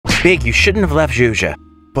Big, you shouldn't have left Zhuzha.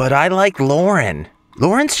 But I like Lauren.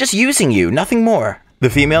 Lauren's just using you, nothing more. The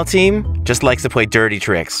female team just likes to play dirty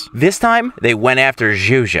tricks. This time, they went after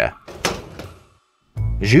Zhuzha.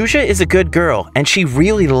 Zhuzha is a good girl, and she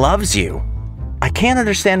really loves you. I can't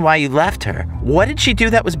understand why you left her. What did she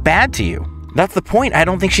do that was bad to you? That's the point. I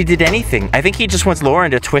don't think she did anything. I think he just wants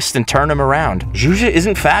Lauren to twist and turn him around. Zhuzha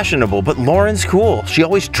isn't fashionable, but Lauren's cool. She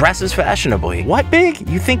always dresses fashionably. What, Big?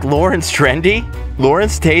 You think Lauren's trendy?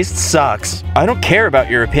 Lauren's taste sucks. I don't care about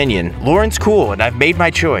your opinion. Lauren's cool, and I've made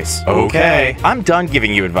my choice. Okay. I'm done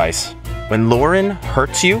giving you advice. When Lauren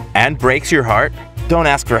hurts you and breaks your heart, don't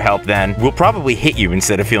ask for help then. We'll probably hit you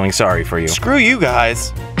instead of feeling sorry for you. Screw you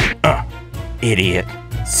guys. Idiot.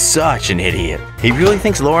 Such an idiot. He really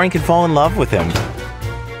thinks Lauren can fall in love with him.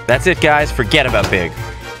 That's it, guys. Forget about Big.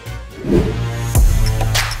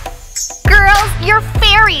 Girls, you're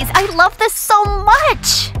fairies. I love this so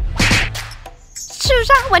much.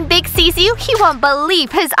 Zhuzha, when Big sees you, he won't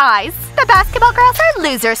believe his eyes. The basketball girls are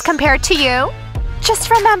losers compared to you.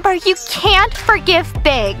 Just remember, you can't forgive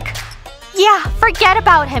Big. Yeah, forget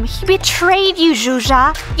about him. He betrayed you,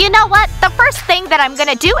 Zhuzha. You know what? The first thing that I'm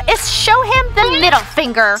gonna do is show him the middle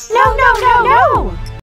finger. No.